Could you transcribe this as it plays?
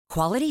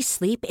Quality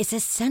sleep is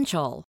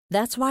essential.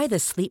 That's why the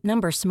Sleep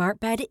Number Smart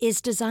Bed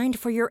is designed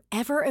for your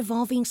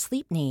ever-evolving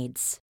sleep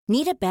needs.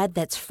 Need a bed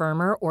that's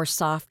firmer or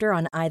softer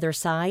on either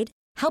side?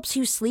 Helps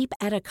you sleep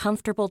at a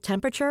comfortable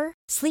temperature?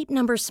 Sleep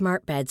Number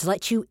Smart Beds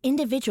let you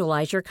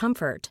individualize your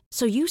comfort,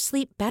 so you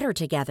sleep better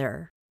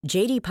together.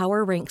 J.D.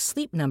 Power ranks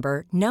Sleep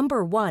Number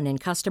 #1 in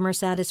customer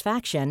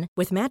satisfaction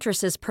with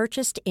mattresses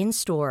purchased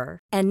in-store.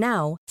 And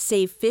now,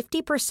 save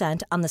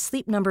 50% on the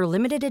Sleep Number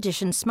Limited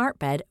Edition Smart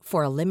Bed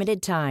for a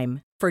limited time.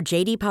 For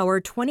J.D.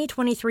 Power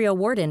 2023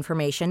 award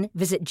information,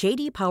 visit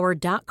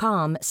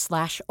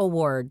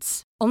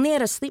jdpower.com/awards. Only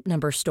at a Sleep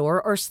Number store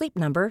or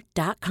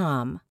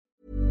sleepnumber.com.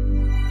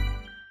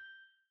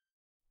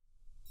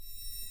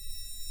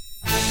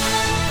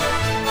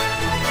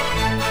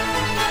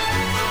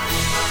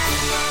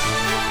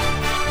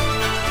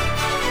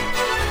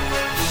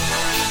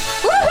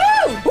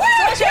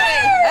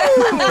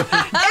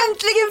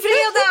 Äntligen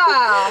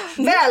fredag!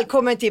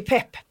 Välkommen till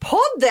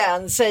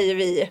Pepp-podden, säger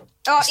vi.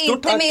 Ja, Stort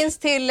inte tack.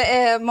 minst till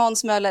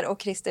Måns Möller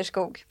och Christer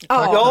Skog.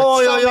 Ja.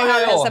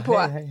 På.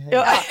 Hej.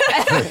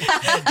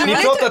 Ni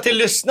pratar till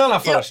lyssnarna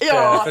först.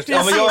 Ja,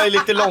 men jag är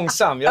lite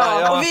långsam.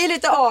 Och vi är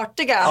lite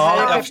artiga här i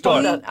jag Pepp-podden.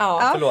 förstår.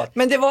 Förlåt.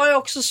 Men det var ju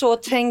också så,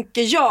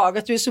 tänker jag,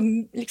 att du är så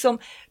liksom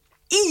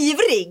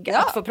ivrig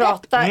att få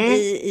prata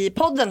i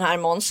podden här,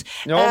 Måns.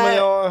 Ja, men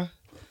jag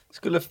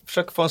skulle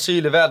försöka få en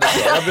syl i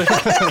vädret. Jag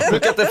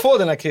brukar inte få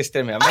den här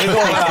Christer med, men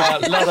idag har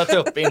jag laddat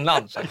upp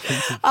innan.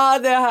 Ja,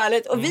 det är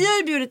härligt. Och vi har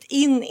ju bjudit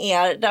in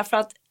er därför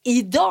att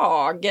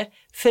idag,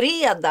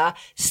 fredag,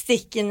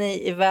 sticker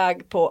ni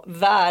iväg på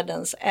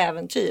världens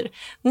äventyr.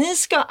 Ni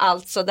ska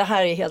alltså, det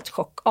här är helt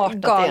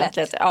chockartat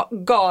egentligen. Ja,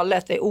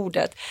 galet är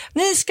ordet.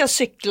 Ni ska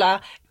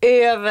cykla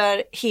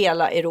över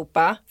hela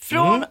Europa,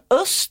 från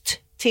öst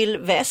till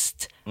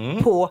väst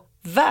på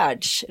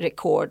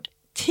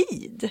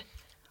världsrekordtid.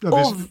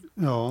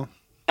 Ja.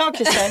 Ja,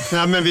 Christer.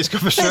 Nej, men vi ska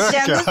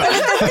försöka.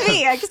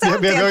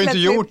 Vi har ju inte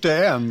gjort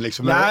det än.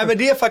 Liksom. Nej, men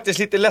det är faktiskt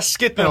lite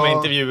läskigt med de här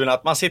intervjuerna.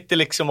 Att man sitter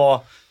liksom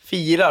och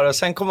firar och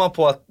sen kommer man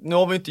på att nu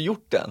har vi inte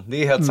gjort den.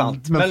 Det är helt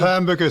sant. Men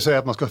Pam brukar ju säga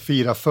att man ska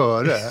fira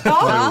före.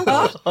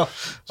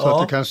 Så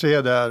att det kanske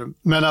är där.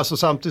 Men alltså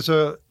samtidigt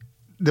så,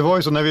 det var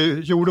ju så när vi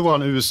gjorde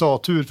vår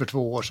USA-tur för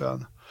 2 år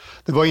sedan.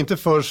 Det var inte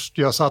först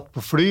jag satt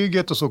på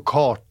flyget och så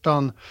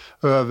kartan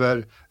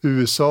över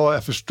USA.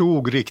 Jag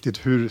förstod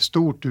riktigt hur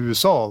stort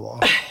USA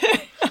var.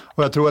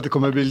 Och jag tror att det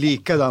kommer att bli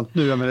likadant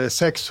nu. Jag menar, det är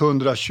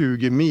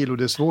 620 mil och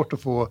det är svårt att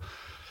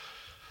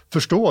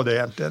förstå det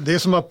egentligen. Det är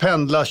som att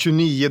pendla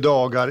 29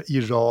 dagar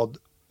i rad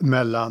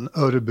mellan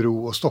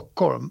Örebro och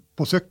Stockholm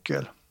på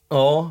cykel.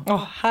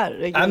 Ja.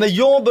 Herregud. Nej, men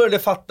jag började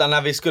fatta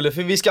när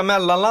för vi ska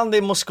mellanlanda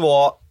i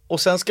Moskva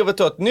och sen ska vi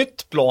ta ett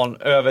nytt plan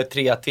över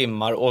 3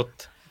 timmar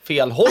åt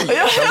fel håll.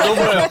 Så då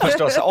börjar jag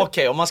förstå så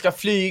okej, om man ska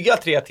flyga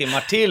 3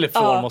 timmar till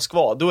från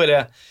Moskva, då är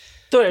det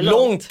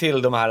långt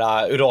till de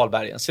här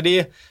Uralbergen. Så det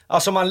är,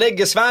 alltså man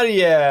lägger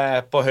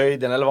Sverige på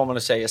höjden, eller vad man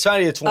nu säger.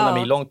 Sverige är 200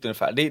 mil långt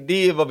ungefär.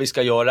 Det är vad vi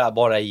ska göra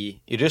bara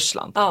i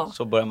Ryssland.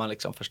 Så börjar man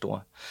liksom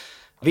förstå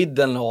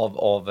vidden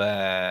av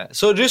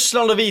så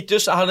Ryssland och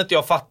Vitryssland hade inte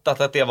jag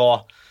fattat att det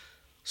var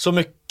så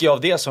mycket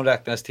av det som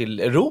räknas till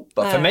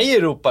Europa. För mig är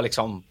Europa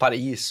liksom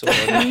Paris och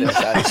lite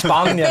så här,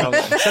 Spanien och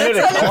sen är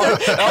det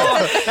klart.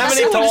 Men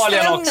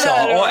Italien också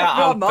och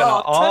Alperna.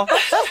 Ja.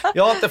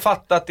 Jag har inte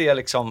fattat det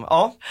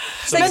liksom.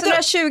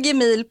 620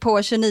 mil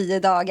på 29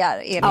 dagar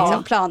är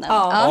liksom planen.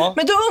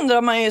 Men då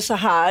undrar man ju så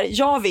här,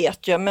 jag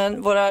vet ju,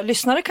 men våra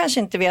lyssnare kanske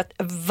inte vet,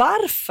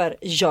 varför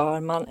gör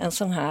man en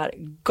sån här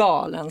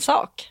galen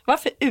sak?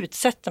 Varför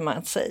utsätter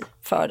man sig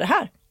för det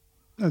här?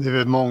 Det är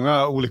väl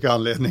många olika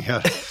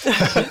anledningar.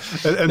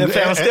 Det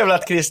främsta är väl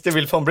att Christer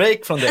vill få en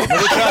break från dig. Men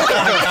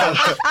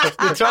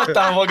det tror jag inte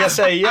han vågar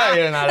säga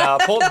i den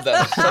här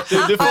podden. Så att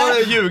du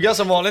får ljuga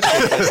som vanligt.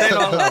 Säg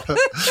något annat.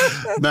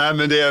 Nej,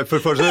 men det är för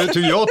första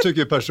jag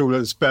tycker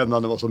personligen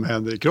spännande vad som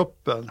händer i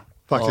kroppen.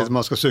 Faktiskt,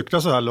 man ska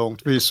cykla så här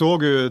långt. Vi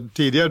såg ju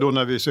tidigare då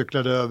när vi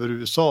cyklade över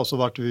USA så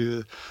vart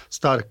vi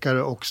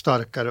starkare och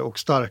starkare och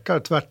starkare.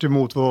 Tvärt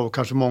emot vad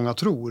kanske många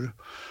tror.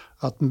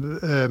 Att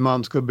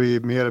man ska bli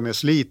mer och mer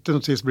sliten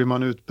och tills blir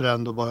man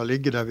utbränd och bara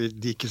ligger där vid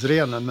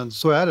dikesrenen. Men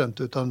så är det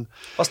inte.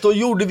 Fast då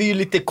gjorde vi ju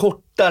lite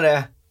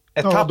kortare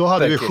etapper. Ja, då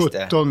hade vi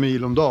 17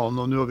 mil om dagen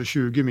och nu har vi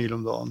 20 mil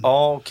om dagen.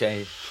 Ja,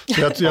 okej.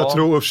 Jag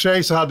tror för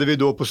sig så hade vi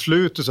då på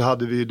slutet så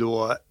hade vi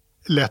då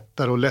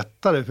lättare och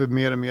lättare för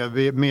mer och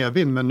mer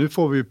medvind. Men nu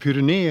får vi ju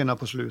Pyrenéerna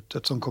på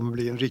slutet som kommer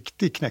bli en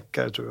riktig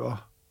knäckare tror jag.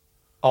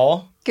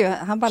 Ja. Gud,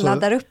 han bara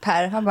laddar upp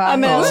här. Han bara,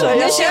 men alltså,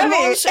 jag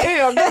känner Måns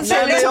ögon.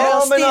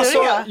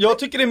 Jag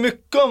tycker det är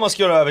mycket om man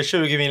ska göra över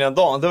 20 mil en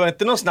dag. Det var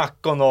inte någon snack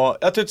om något.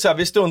 Jag tyckte så här,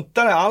 vi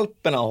stuntar i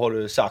Alperna har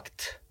du sagt.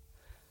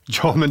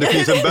 Ja, men det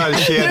finns en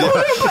bergskedja.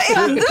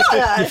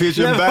 Det finns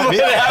ju en bergskedja. Vad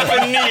är det här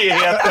för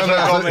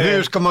nyheter?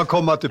 Hur ska man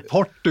komma till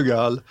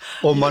Portugal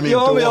om man inte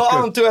åker? Ja, men jag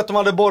antar att de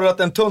hade borrat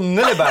en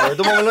tunnel i berget.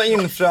 De har väl någon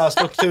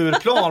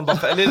infrastrukturplan.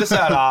 Eller är det så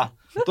här,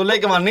 då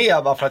lägger man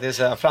ner bara för att det är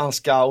så här,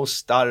 franska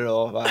ostar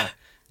och...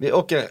 Vi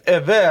åker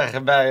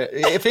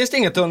över. Finns det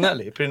ingen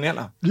tunnel i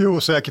Pyrenéerna?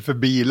 Jo, säkert för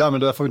bilar, men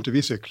där får inte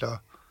vi cykla.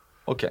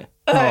 Okej.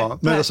 Ja,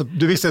 men alltså,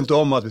 du visste inte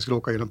om att vi skulle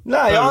åka genom...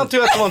 Nej, jag antar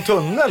att det var en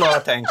tunnel har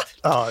jag tänkt.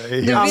 Ja, det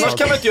är helt Annars sant.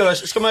 kan man inte göra,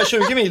 ska man göra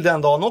 20 mil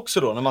den dagen också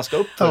då, när man ska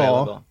upp för det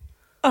hela dagen?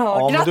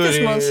 Ja, men då är grattis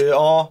det, Måns.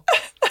 ja,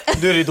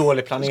 då är det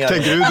dålig planering.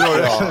 Tänker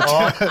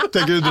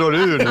du dra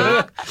ur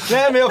nu?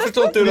 Nej, men jag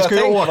förstår inte hur Vi du har ska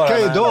ju tänkt åka bara.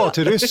 idag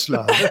till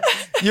Ryssland.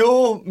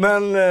 Jo,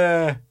 men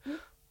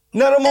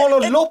när de har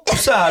något lopp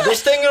så här, då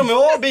stänger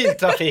de av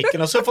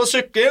biltrafiken och så får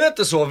cykeln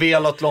inte så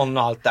Velothlon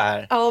och allt det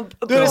här. Ja,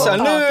 Då är det så här,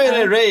 nu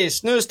är det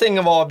race, nu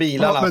stänger vi av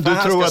bilarna. Ja, men för du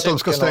här tror att de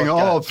ska cykeln stänga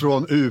åka. av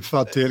från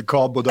Ufa till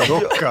Cabo da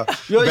Roca?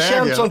 Jag är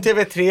känd som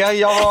TV3,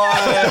 jag var...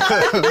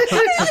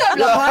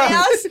 Jävla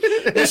pajas.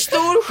 En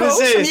stor show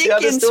som jag gick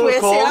hade in stor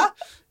koll. Suecia.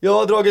 Jag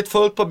har dragit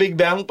fullt på Big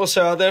Ben på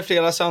Söder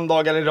flera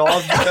söndagar i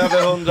rad.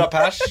 Över 100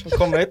 pers har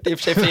kommit, i och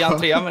för sig fri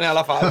entré, men i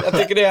alla fall. Jag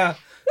tycker det är...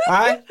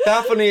 Nej, det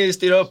här får ni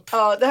styra upp.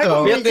 Ja, det här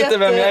kommer Vet bli inte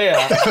vem jag är.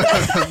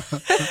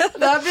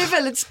 Det här blir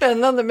väldigt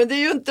spännande, men det är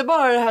ju inte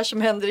bara det här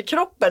som händer i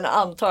kroppen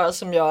antar jag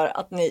som gör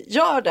att ni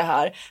gör det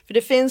här. För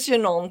det finns ju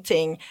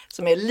någonting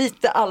som är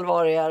lite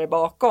allvarligare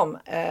bakom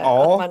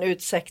att man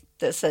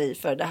utsätter sig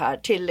för det här.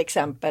 Till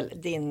exempel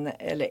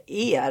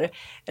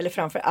eller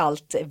framför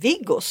allt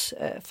Viggos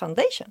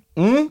Foundation.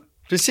 Mm,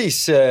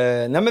 precis.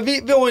 Nej, men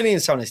vi har en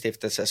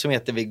insamlingsstiftelse som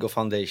heter Viggo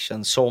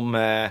Foundation som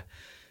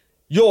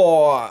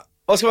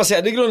vad ska man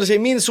säga, det grundar sig,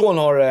 min son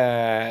har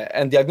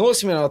en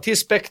diagnos med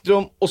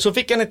autismspektrum och så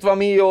fick han inte vara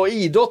med och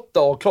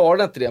idrotta och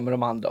klarade inte det med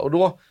de andra och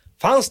då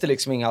fanns det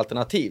liksom inga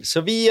alternativ.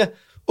 Så vi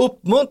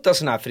uppmuntrar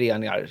sådana här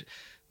föreningar.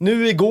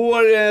 Nu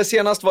igår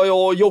senast var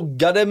jag och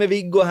joggade med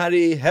Viggo här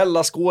i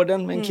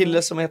Hellasgården med en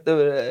kille som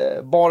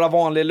heter Bara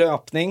vanlig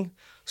löpning.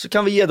 Så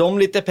kan vi ge dem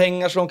lite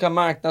pengar så de kan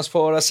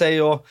marknadsföra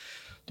sig och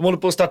de håller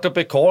på att starta upp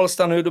i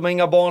Karlstad nu. De har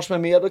inga barn som är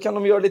med. Då kan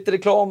de göra lite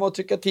reklam och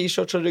trycka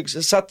t-shirts och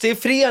ryggsäckar. Så att det är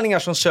föreningar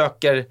som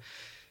söker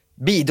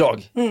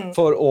bidrag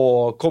för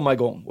att komma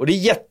igång. Och det är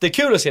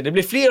jättekul att se. Det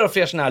blir fler och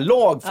fler sådana här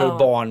lag för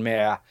barn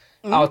med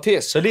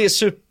autism. Så det är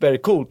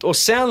supercoolt. Och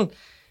sen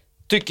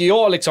tycker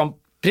jag liksom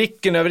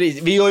pricken över i.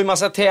 Vi gör ju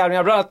massa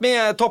tävlingar. Bland annat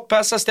med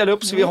topphästar ställer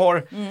upp. Så vi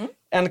har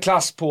en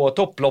klass på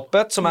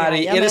topploppet som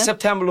är det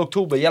september eller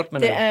oktober? Hjälp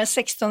mig nu. Det är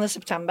 16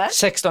 september.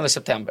 16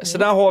 september. Så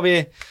där har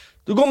vi...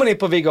 Då går man in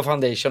på Viggo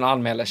Foundation och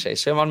anmäler sig.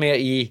 Så är man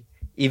med i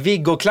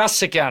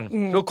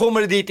Viggo-klassikern. Då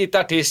kommer det dit lite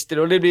artister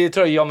och det blir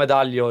tröja och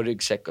medalj och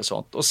ryggsäck och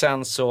sånt. Och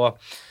sen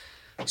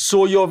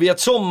så gör vi ett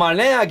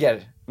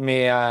sommarläger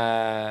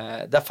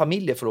där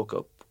familjer får åka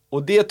upp.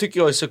 Och det tycker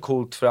jag är så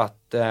coolt för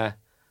att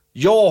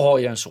jag har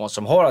ju en son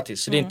som har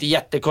autism. Så det är inte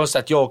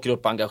jättekonstigt att jag åker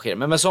upp och engagerar.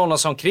 Men med sådana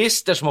som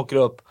Christer som åker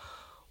upp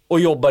och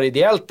jobbar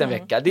ideellt en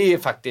vecka. Det är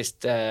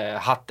faktiskt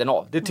hatten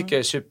av. Det tycker jag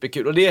är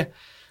superkul. Och det är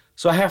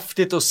så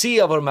häftigt att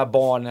se vad de här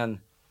barnen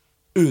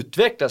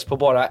utvecklas på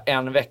bara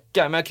en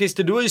vecka. Men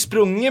Christer, du har ju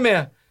sprungit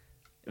med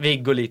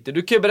Viggo lite.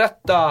 Du kan ju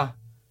berätta...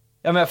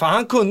 för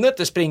han kunde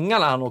inte springa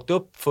när han åkte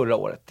upp förra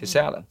året till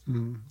Sälen.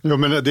 Jo,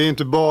 men det är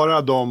inte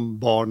bara de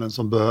barnen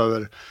som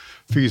behöver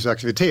fysisk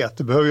aktivitet.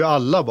 Det behöver ju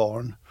alla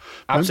barn.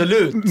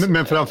 Absolut.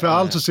 Men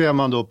framförallt så ser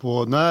man då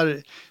på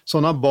när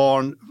sådana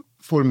barn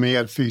får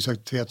mer fysisk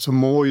aktivitet så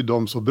mår ju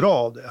de så bra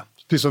av det.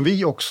 Precis som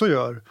vi också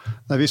gör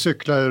när vi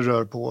cyklar eller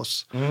rör på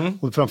oss.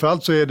 Och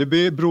framförallt så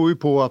beror ju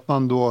på att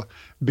man då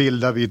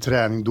bildar vid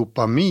träning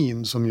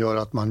dopamin som gör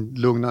att man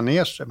lugnar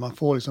ner sig. Man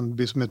får liksom, det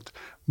blir som ett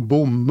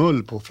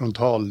bomull på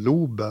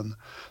frontalloben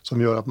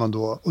som gör att man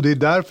då... Och det är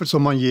därför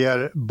som man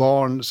ger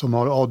barn som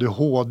har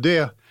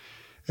ADHD...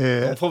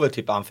 de får väl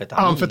typ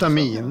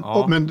amfetamin.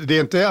 Ja. Men det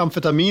är inte,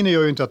 amfetamin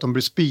gör ju inte att de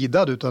blir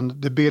speedade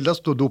utan det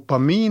bildas då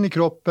dopamin i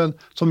kroppen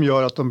som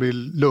gör att de blir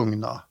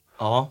lugna.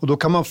 Ja. Och då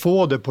kan man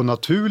få det på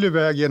naturlig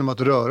väg genom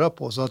att röra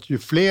på. Så att ju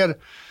fler,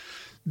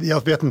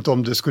 jag vet inte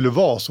om det skulle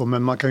vara så,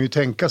 men man kan ju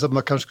tänka sig att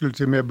man kanske skulle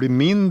till och med bli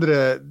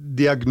mindre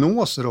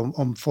diagnoser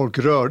om folk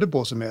rörde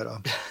på sig mera.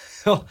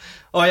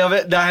 Ja, jag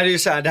vet, det här är ju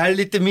så här, det här är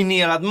lite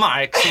minerad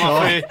mark. Så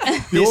man får ju,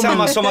 det är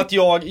samma som att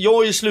jag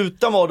har ju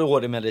slutat med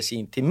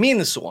ADHD-medicin till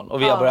min son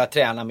och vi har börjat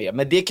träna mer.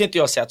 Men det kan inte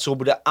jag säga att så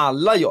borde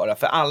alla göra,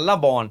 för alla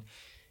barn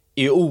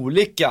är ju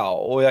olika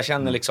och jag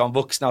känner liksom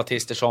vuxna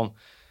autister som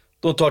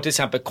de tar till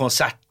exempel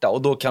konserta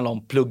och då kan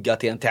de plugga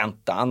till en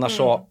tenta. Annars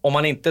så, om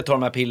man inte tar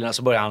de här pillerna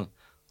så börjar han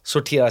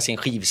sortera sin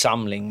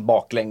skivsamling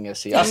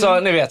baklänges i. Alltså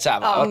ni vet så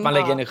här, att man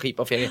lägger energi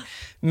på fel.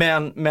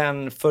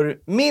 Men för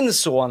min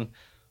son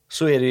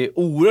så är det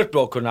oerhört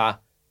bra att kunna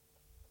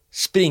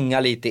springa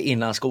lite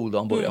innan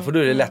skoldagen börjar. För då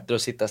är det lättare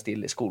att sitta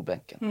still i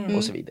skolbänken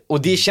och så vidare.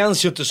 Och det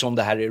känns ju inte som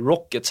det här är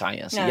rocket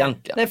science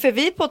egentligen. Nej, för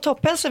vi på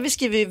Topphälsa, vi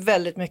skriver ju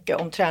väldigt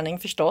mycket om träning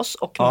förstås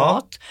och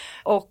mat.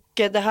 Och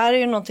det här är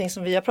ju någonting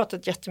som vi har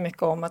pratat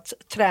jättemycket om, att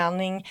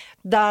träning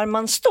där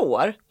man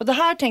står. Och det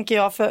här tänker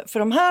jag för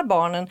de här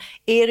barnen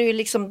är det ju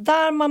liksom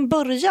där man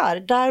börjar,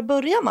 där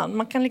börjar man.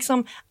 Man kan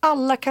liksom,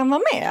 alla kan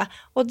vara med.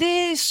 Och det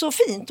är så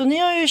fint. Och ni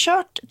har ju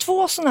kört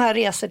 2 sådana här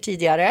resor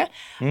tidigare.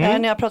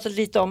 Ni har pratat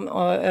lite om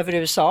över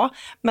USA.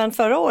 Men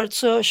förra året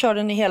så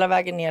körde ni hela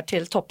vägen ner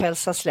till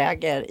Topphälsas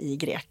läger i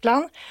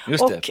Grekland.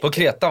 Just det, på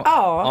Kreta.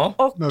 Ja.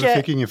 Och, Men vi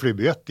fick ingen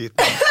flygbiljett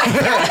dit.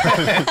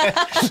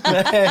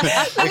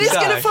 men vi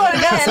skulle få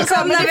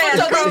Välkomna.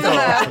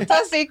 Ta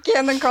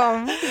cykeln och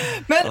kom.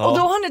 Men, och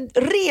då har ni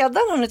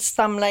redan hunnit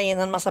samla in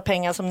en massa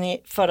pengar som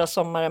ni förra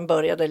sommaren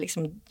började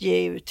liksom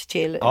ge ut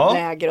till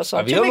läger och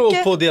sånt. Ja, vi har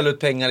nog på att dela ut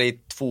pengar i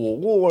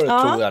 2 år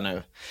tror jag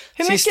nu.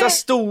 Sista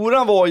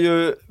stora var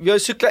ju, vi har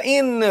cyklat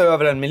in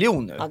över 1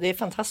 miljon nu. Ja, det är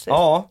fantastiskt.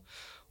 Ja,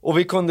 och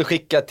vi kunde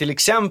skicka till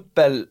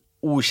exempel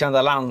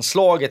okända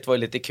landslaget var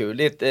ju lite kul.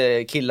 Det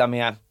är killar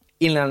med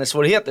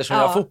inlärningssvårigheter som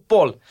gör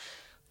fotboll.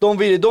 De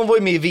var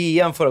ju med i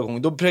VM förra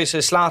gången. Då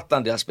pröjsade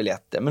Zlatan deras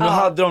biljetter. Men nu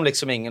hade de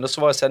liksom ingen. Och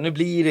så var det så här, nu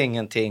blir det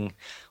ingenting.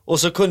 Och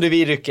så kunde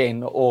vi rycka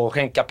in och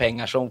skänka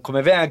pengar som kom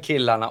iväg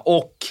killarna.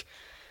 Och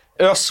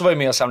Ös var ju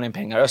med och samlade in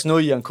pengar. Ös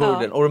Nujen,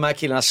 kurden. Och de här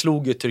killarna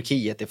slog ju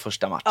Turkiet i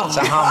första matchen.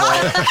 Så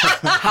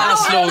han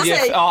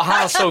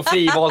slog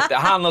frivolt.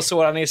 Han och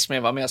Soran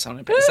Ismail var med och samlade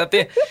in pengar. Så att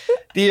det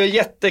är ju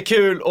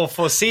jättekul att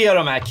få se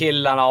de här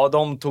killarna. Och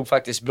de tog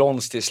faktiskt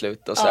brons till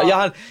slut. Och så.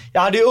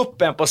 Jag hade ju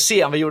upp en på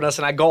scen. Vi gjorde en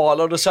sån här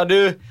gala. Och då sa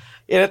du,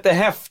 är det inte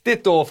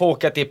häftigt då att få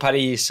åka till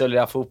Paris och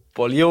lira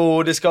fotboll?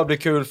 Jo, det ska bli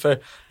kul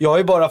för jag har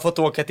ju bara fått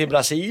åka till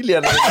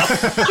Brasilien.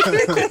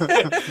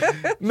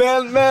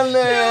 men det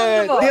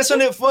är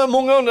så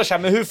många undrar så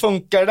här, men hur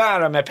funkar det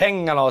där med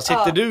pengarna? Och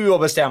sitter du och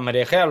bestämmer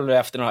det själv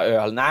efter några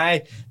öl?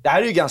 Nej, det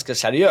här är ju ganska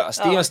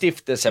seriöst. Det är ju en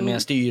stiftelse med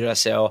en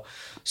styrelse. Och,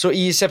 så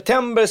i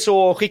september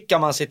så skickar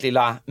man sitt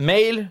lilla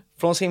mail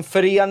från sin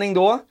förening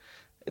då.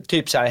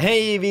 Typ så här,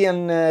 hej, vi är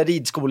en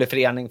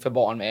ridskoleförening för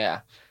barn med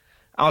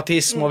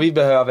autism och vi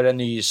behöver en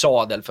ny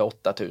sadel för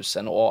 8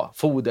 000 och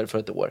foder för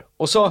 1 år.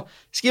 Och så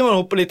skriver man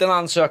ihop en liten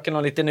ansökan och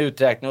en liten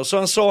uträkning och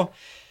sen så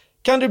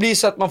kan det bli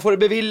så att man får det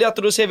beviljat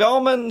och då säger vi, ja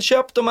men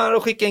köp de här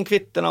och skicka in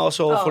kvitterna och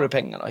så får du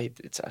pengarna hit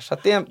och dit så här. Så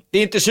att det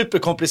är inte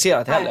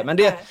superkomplicerat heller, men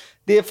det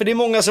är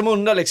många som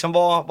undrar liksom,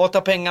 vad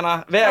tar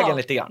pengarna vägen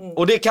lite grann.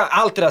 Och det kan,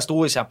 allt det där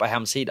står ju sen på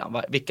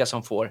hemsidan, vilka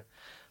som får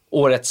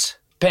årets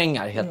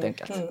pengar helt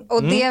enkelt.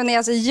 Och det ni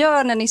alltså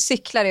gör när ni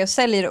cyklar är och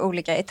säljer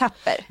olika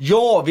etapper?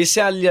 Ja, vi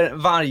säljer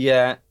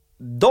varje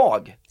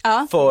dag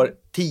för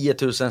 10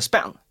 000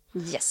 spänn.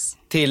 Yes.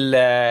 Till...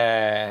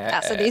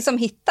 alltså det är som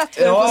hittat.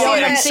 Ja,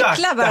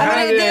 exakt.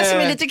 Det som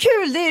är lite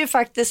kul, det är ju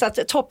faktiskt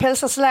att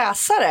Topphälsas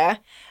läsare,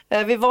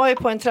 vi var ju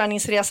på en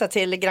träningsresa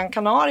till Gran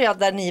Canaria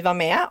där ni var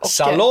med. Och,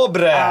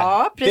 Salobre!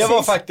 Ja, precis. Det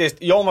var faktiskt,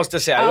 jag måste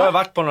säga, jag har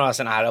varit på några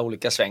sådana här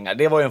olika svängar.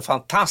 Det var ju en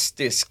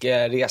fantastisk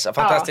resa,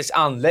 fantastisk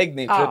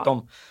anläggning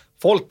förutom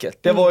folket.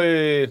 Det var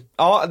ju,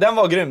 den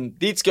var grym.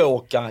 Dit ska jag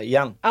åka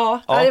igen.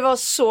 Ja, det var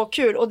så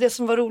kul. Och det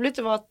som var roligt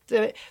var att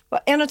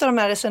en av de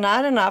här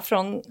resenärerna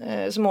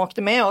som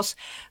åkte med oss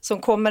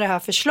som kom med det här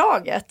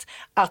förslaget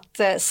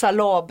att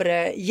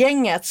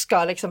Salobre-gänget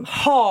ska liksom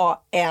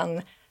ha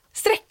en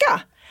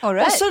sträcka.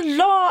 Right. Och så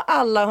la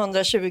alla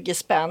 120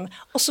 spänn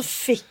och så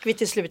fick vi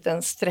till slut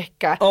en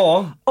sträcka.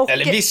 Ja,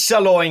 eller vissa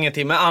la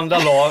ingenting men andra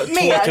la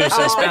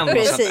 2000 spänn och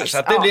sånt där. Så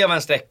att det blev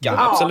en sträcka,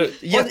 absolut.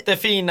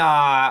 Jättefina,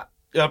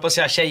 jag höll på att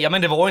säga tjejer,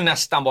 men det var ju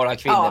nästan bara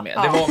kvinnor med.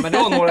 Men det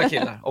var några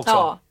killar också.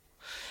 Ja.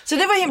 Så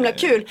det var himla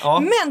kul. Ja.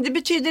 Men det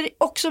betyder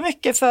också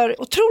mycket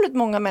för otroligt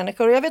många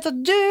människor. Och jag vet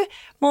att du,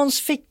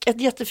 Måns, fick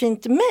ett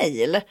jättefint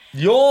mejl.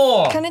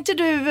 Ja! Kan inte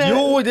du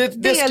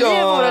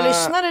delge våra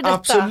lyssnare detta?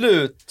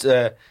 Absolut.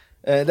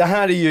 Det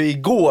här är ju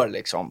igår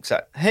liksom. Så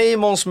här, hej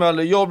Måns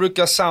Möller, jag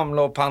brukar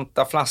samla och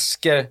panta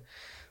flaskor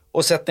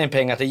och sätta in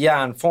pengar till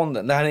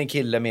Hjärnfonden. Det här är en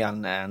kille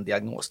med en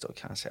diagnos då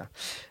kan jag säga.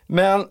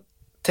 Men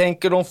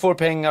tänker de får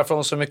pengar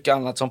från så mycket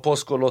annat som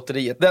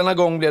Postkodlotteriet. Denna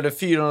gång blev det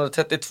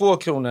 432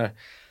 kronor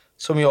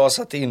som jag har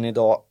satt in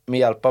idag med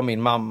hjälp av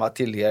min mamma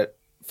till er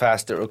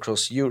Faster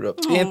Across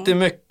Europe. Det är inte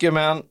mycket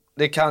men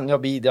det kan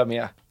jag bidra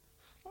med.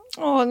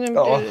 Nu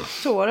blir det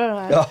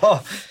tårar här.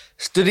 Ja,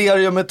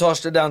 studerarrummet tar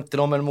studenten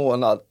om en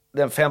månad.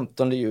 Den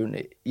 15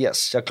 juni.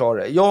 Yes, jag klarar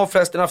det. Jag har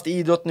förresten haft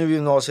idrott nu i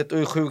gymnasiet och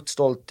är sjukt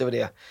stolt över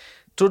det.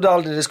 Trodde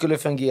aldrig det skulle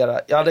fungera.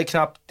 Jag hade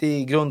knappt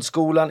i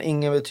grundskolan,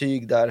 ingen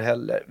betyg där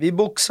heller. Vi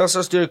boxas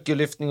och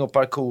styrkelyftning och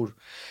parkour.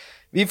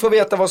 Vi får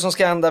veta vad som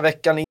ska hända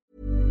veckan.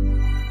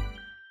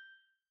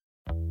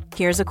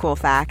 Here's a cool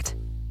fact.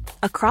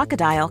 A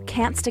crocodile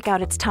can't stick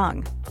out its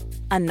tongue.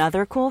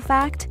 Another cool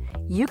fact,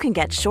 you can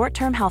get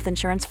short-term health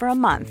insurance for a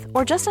month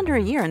or just under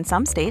a year in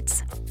some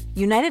states.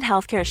 United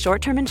Healthcare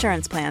short-term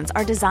insurance plans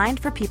are designed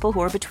for people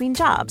who are between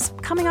jobs,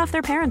 coming off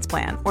their parents'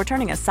 plan, or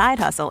turning a side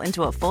hustle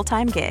into a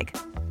full-time gig.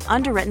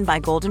 Underwritten by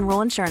Golden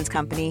Rule Insurance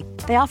Company,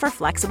 they offer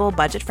flexible,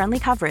 budget-friendly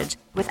coverage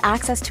with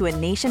access to a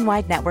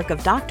nationwide network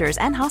of doctors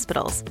and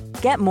hospitals.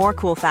 Get more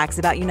cool facts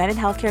about United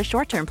Healthcare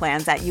short-term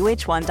plans at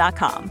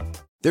uh1.com.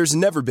 There's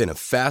never been a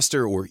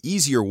faster or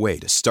easier way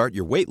to start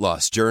your weight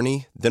loss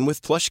journey than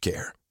with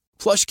PlushCare.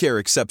 PlushCare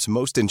accepts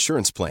most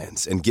insurance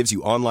plans and gives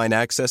you online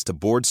access to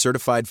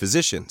board-certified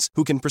physicians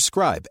who can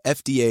prescribe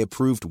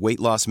FDA-approved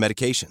weight loss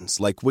medications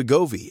like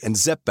Wegovy and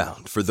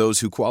Zepbound for those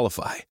who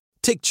qualify.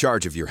 Take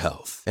charge of your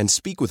health and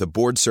speak with a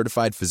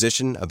board-certified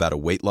physician about a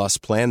weight loss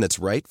plan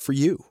that's right for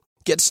you.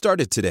 Get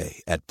started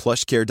today at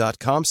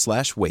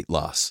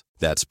plushcare.com/weightloss.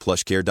 That's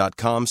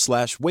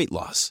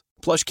plushcare.com/weightloss.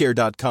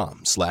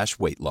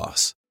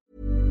 plushcare.com/weightloss.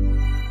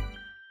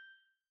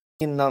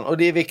 innan, och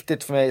det är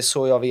viktigt för mig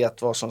så jag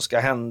vet vad som ska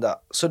hända.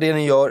 Så det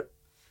ni gör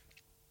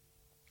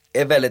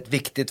är väldigt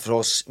viktigt för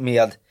oss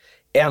med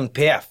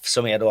NPF,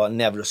 som är då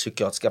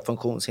neuropsykiatriska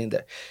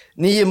funktionshinder.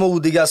 Ni är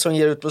modiga som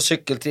ger ut på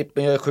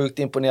cykeltrippen. Jag är sjukt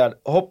imponerad.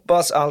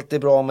 Hoppas allt är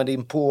bra med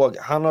din påg.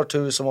 Han har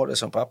tur som har det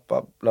som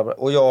pappa. Bla bla.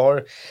 Och jag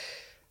har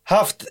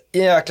haft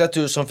en jäkla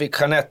tur som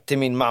fick Jeanette till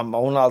min mamma.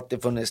 Hon har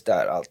alltid funnits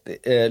där.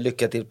 Alltid.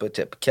 Lycka till på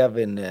typ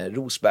Kevin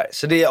Rosberg.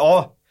 Så det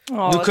är,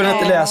 du kunde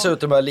inte läsa ut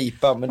de här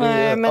lipa. Men,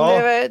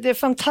 det är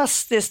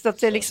fantastiskt att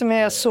det liksom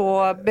är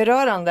så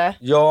berörande.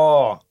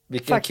 Ja,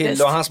 vilken faktiskt.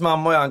 kille. Och hans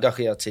mamma har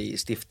engagerat sig i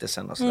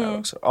stiftelsen och sådär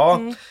också. Ja.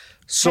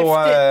 Så,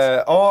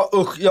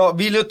 usch, jag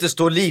vill ju inte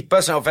stå och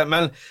lipa så,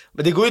 men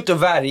det går ju inte att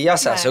värja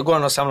sig. Så jag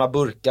går och samlar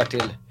burkar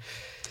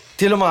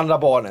till de andra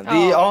barnen.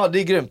 Det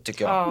är grymt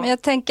tycker jag. Men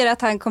jag tänker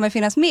att han kommer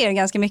finnas med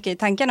ganska mycket i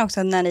tanken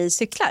också när ni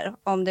cyklar.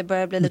 Om det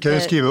börjar bli lite tufft. Ni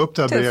kan ju skriva upp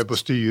det här brevet på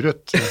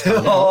styret.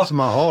 Så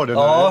man har det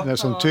när det är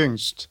som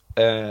tyngst.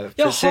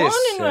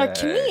 Har ni några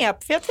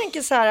knep? För jag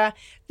tänker så här,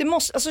 det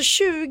måste, alltså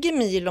 20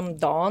 mil om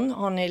dagen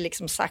har ni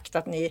liksom sagt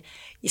att ni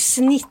i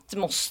snitt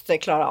måste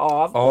klara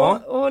av.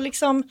 Och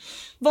liksom,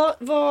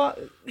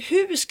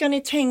 hur ska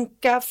ni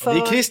tänka för... Det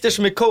är Christer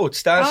som är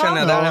coach, där känner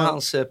jag, där är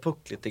hans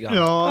puck lite grann.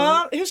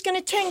 Hur ska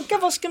ni tänka,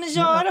 vad ska ni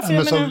göra? För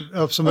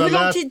hur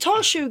lång tid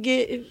tar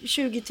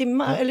 20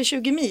 timmar eller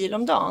 20 mil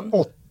om dagen?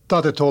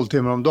 8-12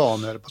 timmar om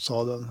dagen är det på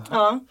sadeln.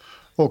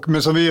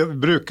 Men som vi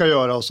brukar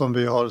göra och som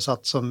vi har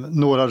satt som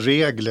några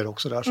regler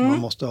också där som man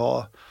måste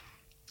ha.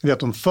 Det är att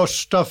de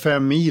första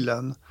 5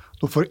 milen,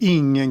 då får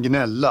ingen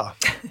gnälla.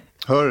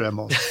 Hör du det,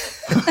 Måns?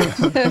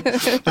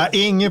 Nej,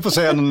 ingen får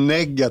säga något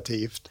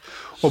negativt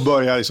och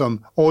börja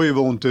liksom, oj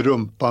vad ont i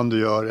rumpan du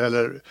gör,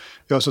 eller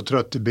jag är så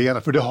trött i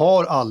benen. För det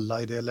har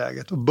alla i det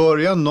läget. Och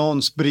börjar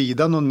någon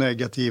sprida några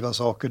negativa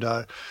saker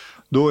där,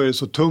 då är det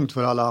så tungt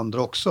för alla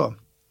andra också.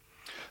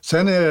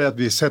 Sen är det att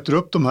vi sätter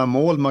upp de här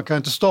mål. Man kan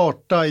inte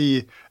starta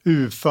i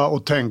UFA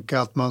och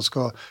tänka att man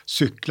ska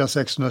cykla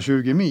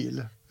 620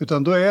 mil.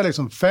 Utan då är det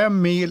liksom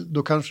 5 mil,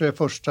 då kanske det är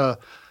första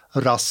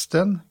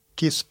rasten,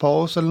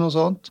 kisspaus eller något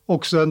sånt.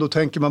 Och sen då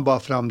tänker man bara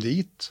fram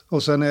dit.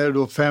 Och sen är det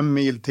då 5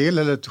 mil till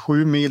eller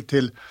 7 mil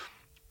till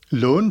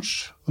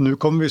lunch. Och nu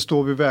kommer vi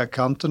stå vid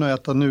vägkanten och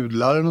äta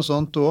nudlar och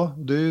sånt då.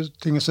 Det är ju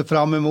ting att se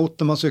fram emot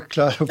när man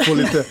cyklar och får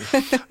lite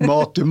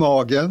mat i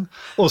magen.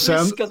 Och,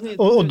 sen,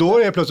 och då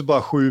är det plötsligt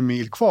bara 7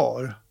 mil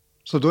kvar.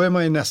 Så då är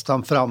man ju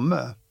nästan framme.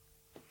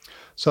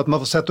 Så att man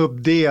får sätta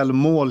upp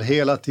delmål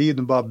hela tiden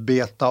och bara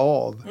beta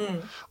av.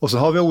 Och så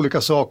har vi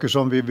olika saker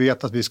som vi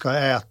vet att vi ska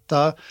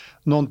äta.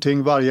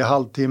 Någonting varje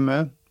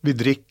halvtimme. Vi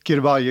dricker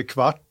varje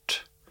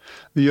kvart.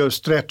 Vi gör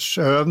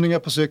stretchövningar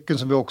på cykeln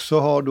som vi också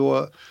har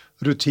då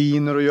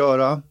rutiner att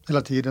göra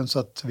hela tiden, så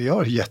att vi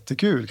har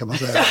jättekul kan man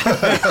säga.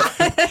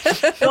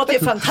 Det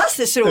låter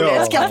fantastiskt roligt,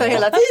 jag skrattar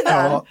hela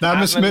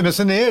tiden. Men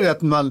sen är det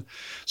att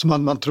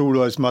man tror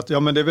då liksom att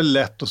men det är väl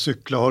lätt att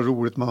cykla och ha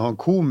roligt, man har en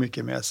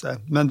komiker med sig.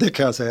 Men det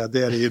kan jag säga,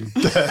 det är det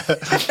inte.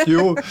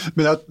 Jo,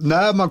 men att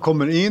när man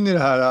kommer in i det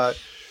här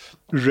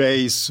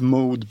race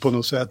mode på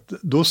något sätt,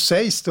 då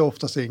sägs det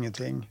oftast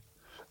ingenting.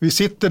 Vi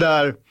sitter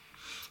där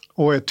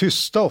och är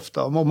tysta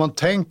ofta. Om man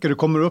tänker, det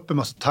kommer upp en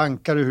massa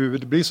tankar i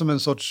huvudet. Det blir som en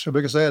sorts, jag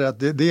brukar säga det,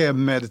 att det är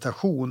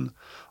meditation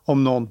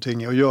om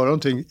någonting. Och göra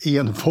någonting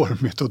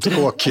enformigt och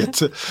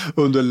tråkigt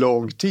under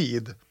lång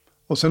tid.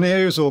 Och sen är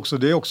det ju så också,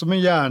 det är också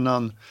med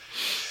hjärnan.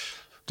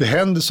 Det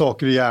händer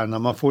saker i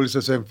hjärnan. Man får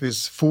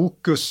exempelvis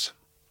fokus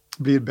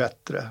blir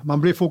bättre.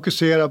 Man blir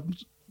fokuserad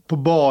på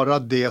bara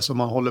det som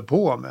man håller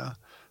på med.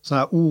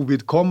 Sådana här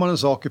ovidkommande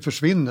saker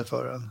försvinner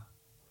för en.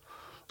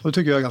 Och det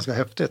tycker jag är ganska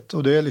häftigt.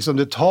 Och det är liksom,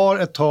 det tar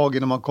ett tag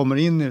innan man kommer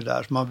in i det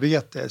där. Så man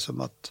vet det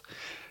som att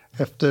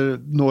efter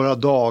några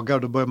dagar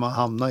då börjar man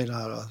hamna i det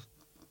här,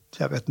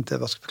 jag vet inte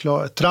vad jag ska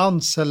förklara,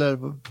 trans eller...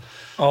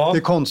 Ja. Det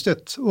är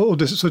konstigt.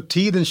 Och så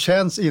tiden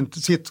känns inte,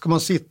 ska man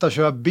sitta och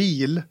köra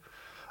bil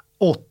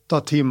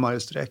 8 timmar i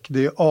sträck,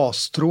 det är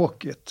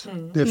astråkigt.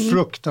 Det är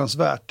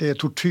fruktansvärt, det är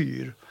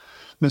tortyr.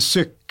 Men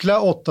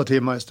cykla 8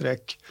 timmar i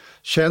sträck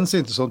känns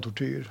inte som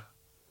tortyr.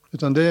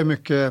 Utan det är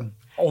mycket...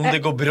 Om det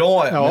går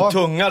bra, med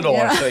tunga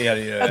dagar så är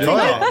det ju...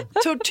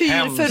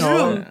 Tortyr för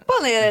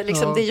rumpan är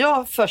liksom det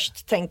jag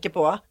först tänker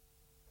på.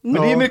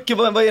 Men det är mycket,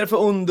 vad är det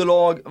för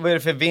underlag, vad är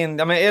det för vind?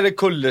 Ja, men är det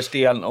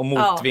kullersten och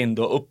motvind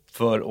och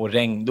uppför och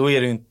regn, då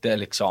är det inte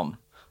liksom...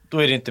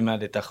 Då är det inte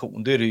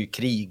meditation, då är det ju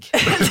krig.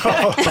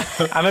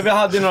 Ja, men vi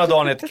hade några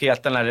dagar i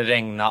Kreta när det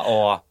regnade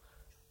och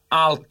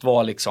allt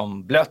var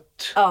liksom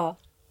blött.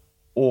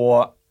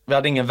 Och vi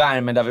hade ingen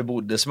värme där vi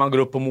bodde, så man går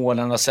upp på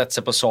morgonen och sätter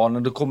sig på salen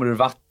och då kommer det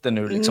vatten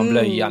ur liksom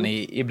blöjan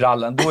i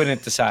brallan. Då är det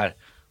inte så här,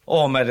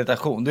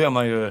 meditation. Då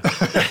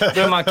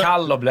är man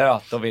kall och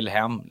blöt och vill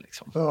hem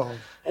liksom.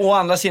 Å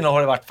andra sidan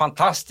har det varit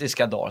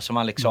fantastiska dagar som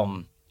man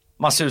liksom,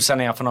 man susar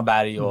ner från någon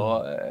berg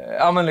och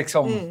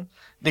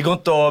det går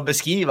inte att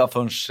beskriva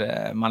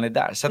förrän man är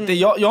där. Så att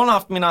jag har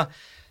haft mina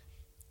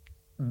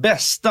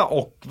bästa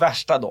och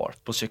värsta dagar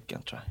på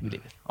cykeln tror jag i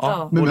livet.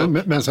 Ja.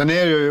 Men sen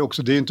är det ju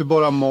också, det är inte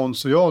bara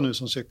Måns och jag nu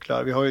som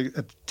cyklar. Vi har ju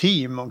ett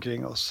team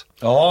omkring oss.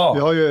 Ja. Vi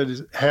har ju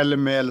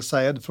Helmi El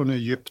Sayed från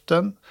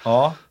Egypten.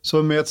 Ja.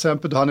 Som med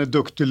exempel, han är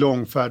duktig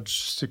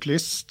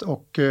långfärdscyklist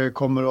och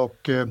kommer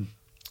och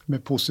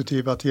med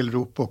positiva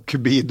tillrop och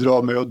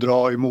bidrar med att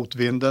dra emot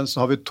vinden. Så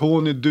har vi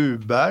Tony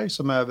Duberg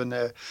som även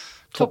är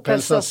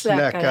Topphälsas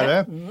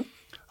läkare.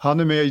 Han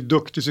är med,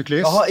 duktig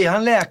cyklist. Jaha, är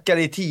han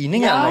läkare i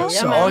tidningen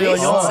också?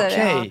 Ja,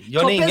 okej.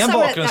 Gör ni ingen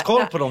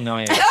bakgrundskoll på dem när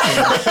jag är?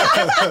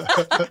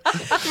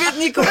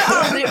 Ni kommer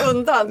aldrig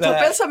undan.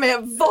 Topphälsa med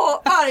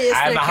varje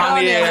sträcka. Nej, men han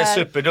är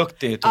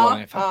superduktig,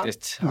 Tony,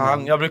 faktiskt.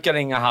 Jag brukar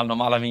ringa han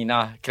om alla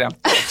mina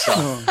krämpor också.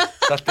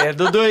 Så att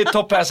då är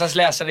Topphälsans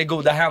läsare i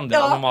goda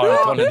händer om de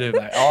har Tony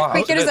Duberg. Ja,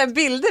 skickar du så här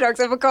bilder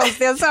också på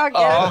konstiga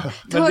saker? Ja,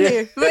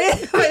 Tony, vad är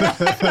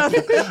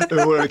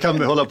det? Vi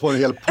kan hålla på en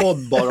hel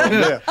podd bara om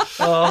det.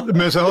 Ja.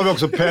 Men sen har vi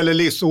också Pelle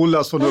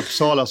Liss-Ollas från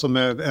Uppsala som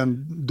är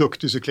en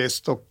duktig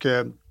cyklist. Och,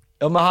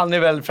 ja, men han är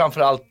väl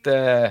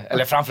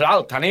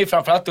han är ju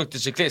framförallt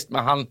duktig cyklist,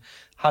 men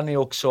han är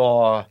också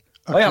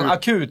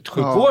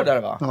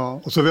akutsjukvårdare, va?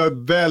 Ja, och så vi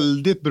är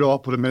väldigt bra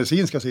på den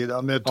medicinska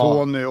sidan med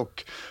Tony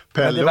och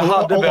Pelle. Men det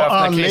hade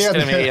behövt när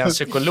Christer med en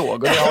psykolog,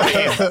 och det har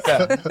vi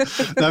inte.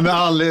 Nej, men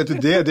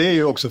anledningen till det är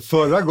ju också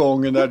förra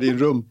gången när din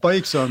rumpa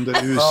gick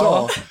sönder i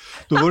USA.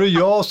 Då var det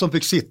jag som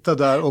fick sitta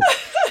där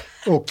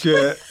och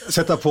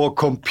sätta på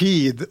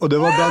Compede, och det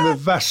var bland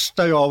det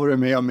värsta jag har varit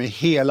med om i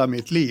hela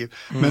mitt liv.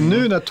 Men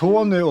nu när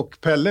Tony och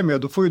Pelle är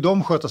med, då får ju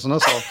de sköta sådana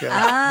saker.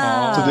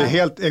 Så det är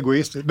helt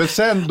egoistiskt. Men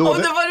sen då... Om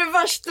det var det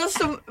värsta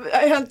som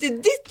har hänt i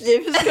ditt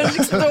liv, hur ska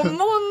liksom då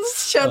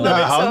Måns känna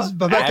liksom?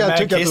 Han verkar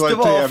tycka att det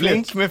var trevligt.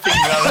 Flink med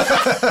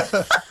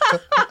fingrarna.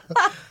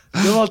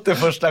 Det var inte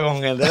första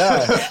gången det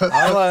där.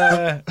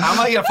 Han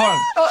var erfaren.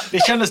 Det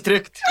kändes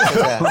tryggt.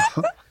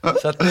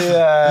 Så att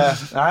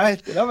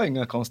det var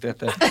inga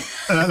konstigheter.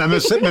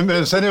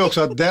 Men sen är det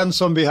också att den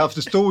som vi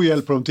haft stor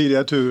hjälp på de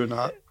tidigare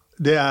turerna,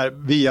 det är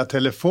via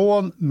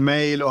telefon,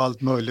 mail och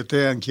allt möjligt.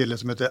 Det är en kille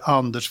som heter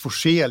Anders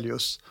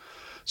Forselius.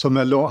 Han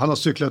har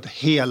cyklat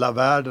hela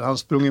världen. Han har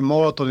sprungit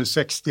maraton i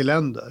 60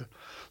 länder.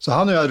 Så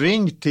han har jag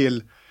ringt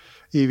till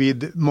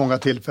vid många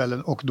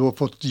tillfällen och då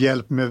fått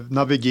hjälp med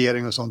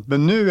navigering och sånt.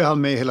 Men nu är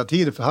han med hela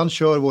tiden för han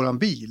kör våran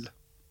bil.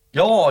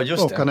 Ja,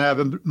 just det. Och han är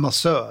även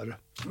massör.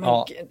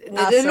 Ja.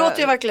 Det låter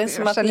ju verkligen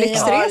som att ni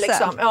har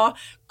liksom,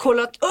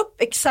 kollat upp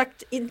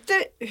exakt, inte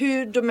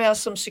hur de är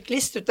som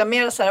cyklist, utan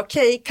mer så här,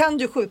 okej, kan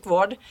du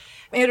sjukvård?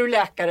 Är du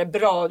läkare?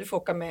 Bra, du får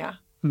åka med.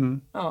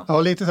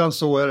 Ja, lite grann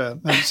så är det.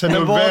 Men sen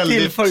men vad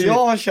tillför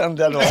jag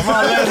kände då?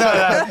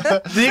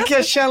 Det kan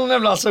jag känna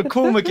ibland som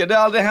komiker. Det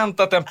har aldrig hänt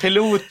att en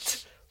pilot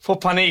får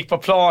panik på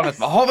planet.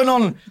 Har vi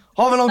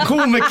någon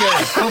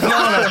komiker på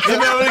planet? Vi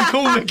behöver en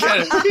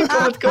komiker. Vi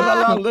kommer inte kunna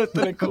landa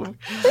utan en komiker.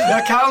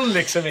 Jag kan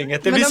liksom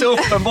inget. Det blir så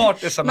uppenbart.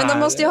 Men de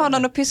måste ju ha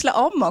någon att pyssla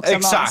om också.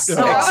 Exakt.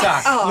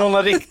 Någon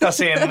att rikta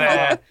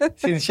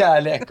sin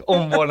kärlek,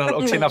 omvårdnad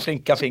och sina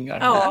flinka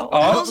fingrar.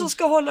 Och någon som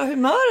ska hålla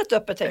humöret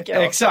uppe, tänker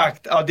jag.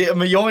 Exakt.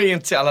 Men jag är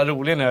inte så alla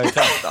rolig när jag är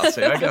trött.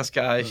 Alltså. Jag är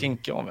ganska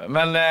kinkig om det.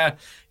 Men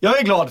jag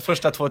är glad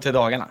första 2-3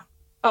 dagarna.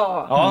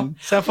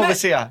 Sen får vi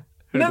se.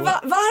 Men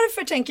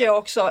varför tänker jag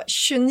också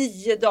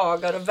 29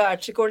 dagar och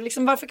världsrekord?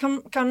 Liksom, varför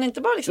kan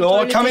inte bara liksom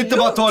ta det kan vi inte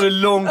lugnt? bara ta det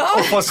lugnt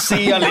och få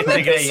se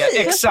lite grejer?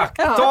 Exakt,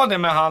 ta det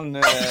med han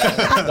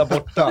där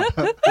borta.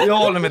 Jag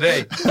håller med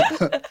dig.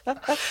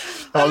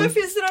 Men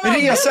finns det någon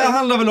resa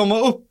handlar väl om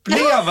att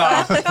uppleva.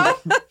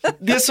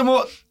 Det är som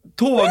att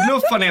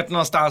tågluffa ner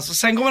någonstans och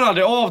sen går man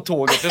aldrig av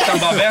tåget utan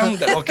bara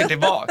vänder och åker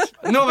tillbaka.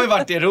 Nu har vi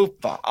varit i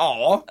Europa.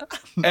 Ja,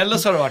 eller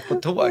så har du varit på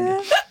tåg.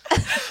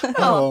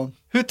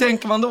 Hur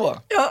tänker man då?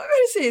 Ja,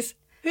 precis.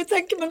 Hur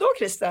tänker man då,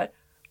 Christer?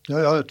 Ja,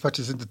 jag har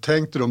faktiskt inte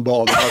tänkt i de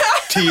banorna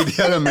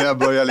tidigare, men jag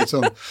börjar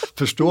liksom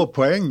förstå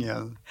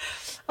poängen.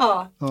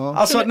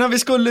 Alltså när vi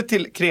skulle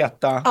till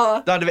Kreta,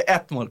 då hade vi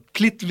ett mål.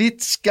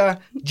 Plitvitska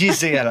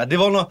Gizera. Det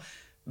var något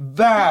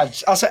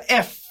alltså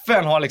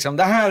FN har liksom,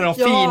 det här är de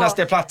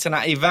finaste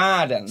platserna i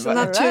världen. Så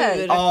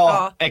natur.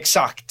 Ja,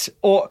 exakt.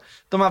 Och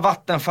de här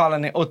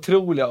vattenfallen är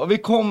otroliga. Och vi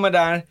kommer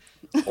där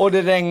och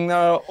det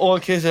regnar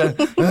och Christer,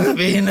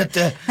 vi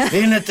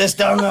hinner inte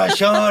stanna,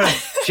 kör.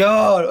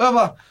 Och jag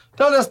bara,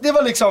 det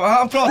var liksom,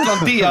 han pratade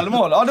om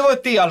delmål. Ja, det var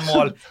ett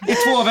delmål. I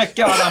 2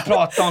 veckor hade han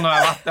pratat om de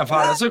här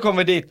vattenfallen. Så kom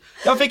vi dit.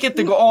 Jag fick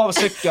inte gå av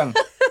cykeln.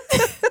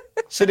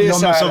 Så det är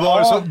så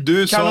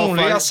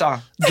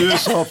här, du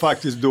sa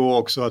faktiskt då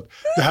också att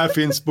det här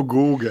finns på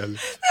Google.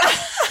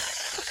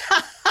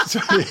 Så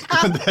vi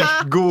kunde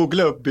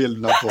googla upp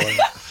bilderna på det.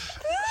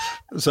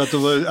 Så att det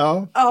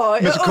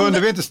var, men så kunde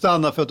vi inte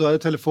stanna för att då hade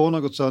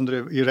telefonen gått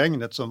sönder i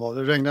regnet som var.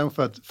 Det regnade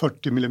ungefär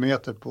 40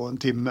 millimeter på en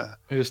timme.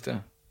 Just det.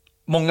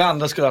 Många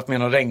andra skulle ha haft med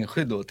någon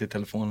regnskydd då till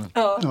telefonen.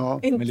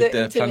 Med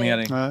lite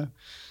planering. Nej.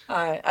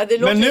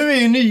 Men nu är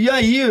ju nya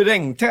EU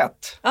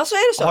regntätt. Ja, så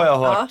är det så. Har jag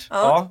hört.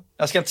 Ja.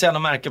 Jag ska inte säga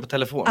någon märke på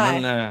telefon.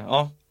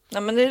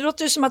 Nej, men det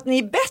låter ju som att ni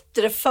är bättre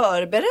bättre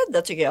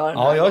förberedda tycker jag.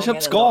 Ja, jag har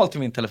köpt skal till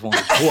min telefon.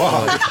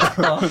 Wow.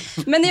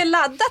 Men ni har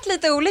laddat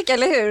lite olika,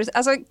 eller hur?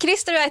 Alltså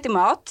Christer har ätit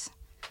mat.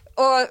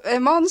 Och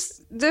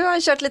Måns, du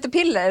har kört lite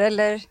piller,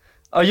 eller?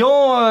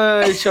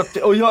 Ja, jag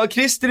köpte, och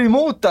Christer är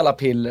emot alla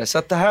piller, så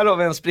att det här har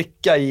vi en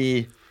spricka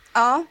i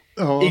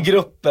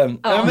gruppen.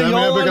 Ja, men jag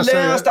har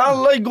läst,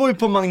 alla går ju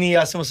på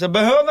magnesium, så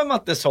behöver man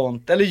inte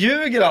sånt? Eller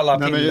ljuger alla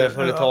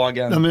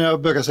pillerföretagen? Nej, men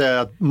jag brukar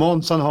säga att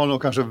Månsan har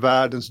nog kanske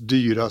världens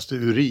dyraste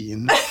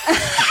urin.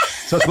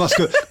 Så att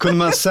kunde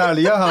man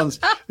sälja hans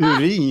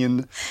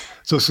urin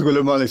så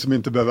skulle man liksom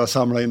inte behöva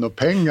samla in några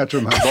pengar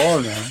till de här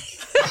barnen.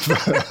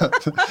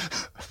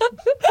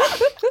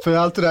 För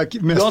allt det där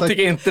Jag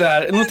tycker inte det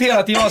här. Notera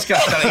att jag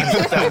skrattar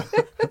inte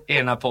i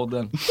den här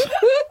podden.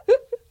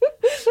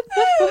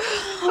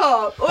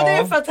 Ja, och det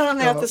är för att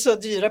han äter så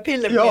dyra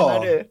piller,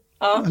 menar du?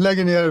 Ja.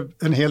 Lägger ner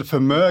en hel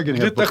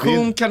förmögenhet glutation, på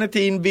piller.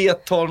 karnitin,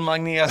 B12,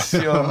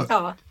 magnesium,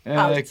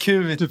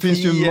 Q10. Det finns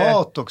ju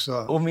mat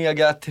också.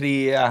 Omega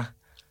 3.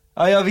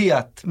 Ja, jag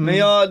vet.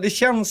 Men det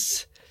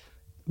känns...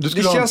 Du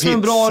skulle ha en som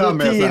en bra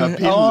rutin.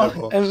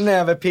 På. En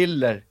näve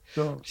piller.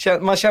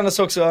 Man känner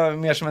sig också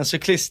mer som en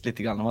cyklist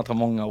lite grann om man tar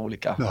många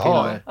olika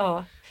piller.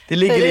 Ja. Det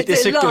ligger lite i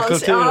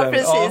cykelkulturen. Ja,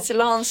 precis.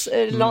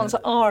 Lance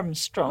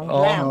Armstrong.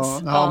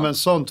 Ja, men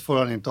sånt får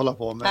han inte hålla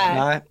på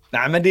med.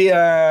 Nej, men det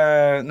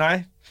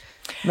nej.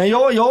 Men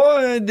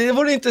det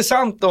vore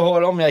intressant att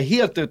höra om jag är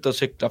helt ute och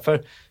cyklar.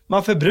 För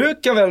man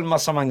förbrukar väl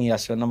massa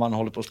magnesium när man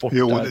håller på att sporta.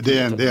 Jo, det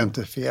är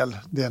inte fel.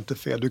 Det är inte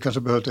fel. Du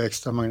kanske behöver ta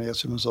extra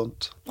magnesium och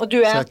sånt. Och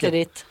du äter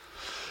ditt?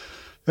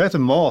 Jag äter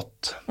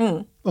mat.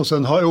 Och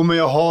sen men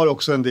jag har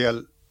också en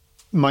del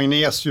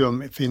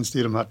magnesium finns det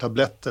i de här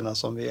tabletterna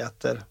som vi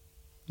äter.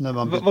 När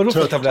man blir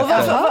trött.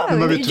 När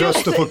man blir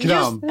trött och får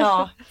kramp.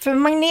 För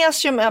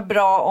magnesium är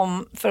bra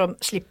för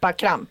att slippa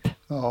kramp.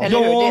 Ja,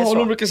 och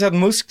de brukar säga att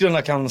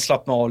musklerna kan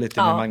slappna av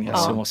lite med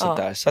magnesium och sånt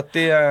där. Så att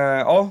det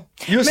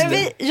just men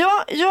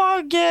jag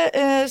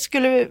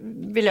skulle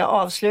vilja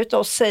avsluta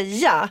och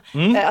säga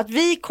att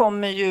vi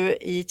kommer ju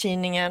i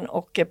tidningen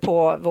och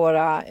på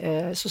våra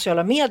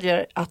sociala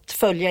medier att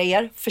följa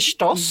er,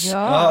 förstås.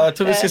 Ja, jag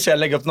tror vi ska säga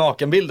lägga upp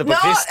nakenbilder på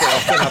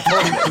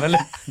Christer. Men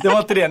det var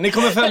inte det. Ni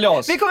kommer följa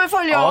oss. Vi kommer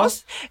följa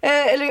oss,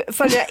 eller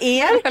följa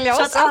er,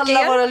 så att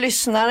alla våra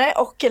lyssnare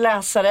och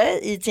läsare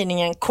i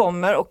tidningen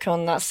kommer att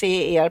kunna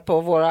se er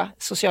på våra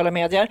sociala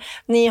medier.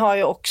 Ni har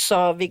ju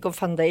också Viggo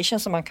Foundation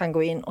som man kan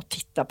gå in och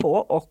titta på.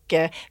 Och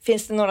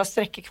finns det några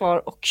sträckor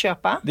kvar att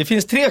köpa? Det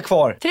finns 3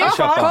 kvar. 3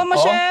 kvar. Kom och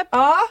köp.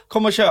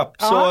 Kom och köp.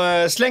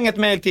 Så släng ett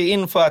mejl till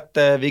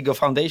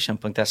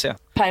info@viggofoundation.se.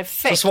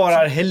 Perfekt. Så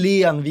svarar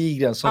Helene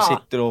Wigren som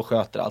sitter och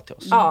sköter allt till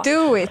oss.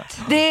 Do it.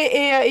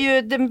 Det är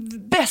ju den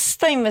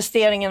bästa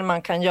investeringen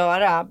man kan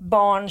göra.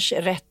 Barns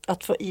rätt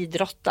att få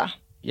idrotta.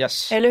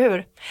 Yes. Eller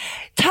hur?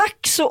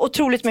 Tack så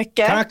otroligt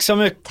mycket. Tack så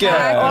mycket.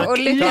 Tack. Och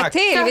lycka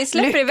till. Vi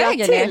släpper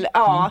iväg det.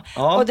 Ja.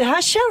 Och det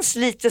här känns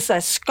lite så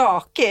här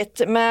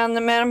skakigt.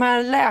 Men med de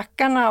här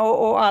läkarna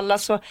och alla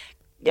så,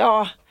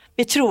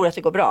 vi tror att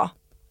det går bra.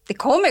 Det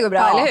kommer gå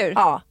bra, eller hur?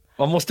 Ja.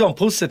 Man måste ha en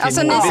positiv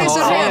Alltså ni ser så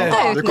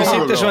rädda ut. Du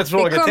sitter som ett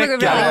frågetecken.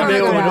 Det kommer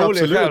gå bra.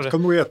 Absolut, det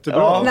kommer gå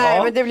jättebra.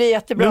 Nej, men det blir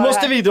jättebra. Nu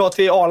måste vi dra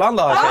till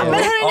Arlanda. Men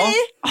hörni,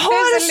 ha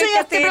det så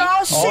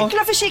jättebra.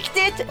 Cykla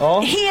försiktigt.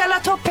 Hela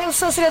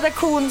Topphälsans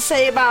redaktion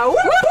säger bara woop,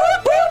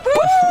 woop,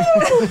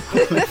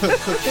 woop, woop.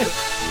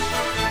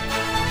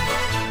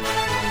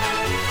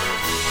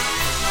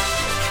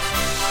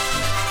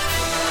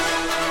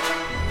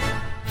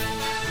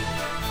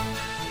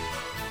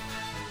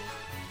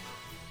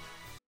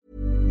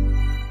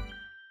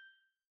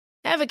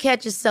 Ever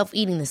catch yourself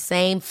eating the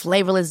same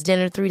flavorless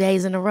dinner 3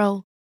 days in a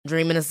row?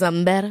 Dreaming of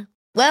something better?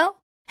 Well,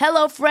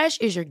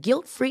 HelloFresh is your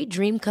guilt-free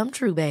dream come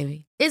true,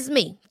 baby. It's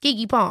me,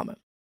 Keke Palmer.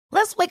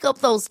 Let's wake up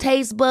those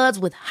taste buds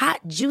with hot,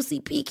 juicy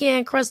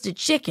pecan-crusted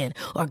chicken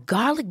or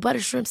garlic butter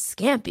shrimp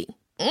scampi.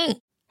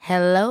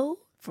 Hello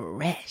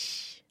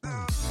Fresh.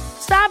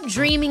 Stop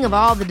dreaming of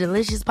all the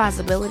delicious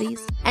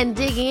possibilities and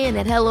dig in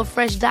at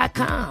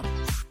HelloFresh.com.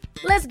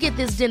 Let's get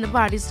this dinner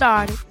party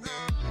started.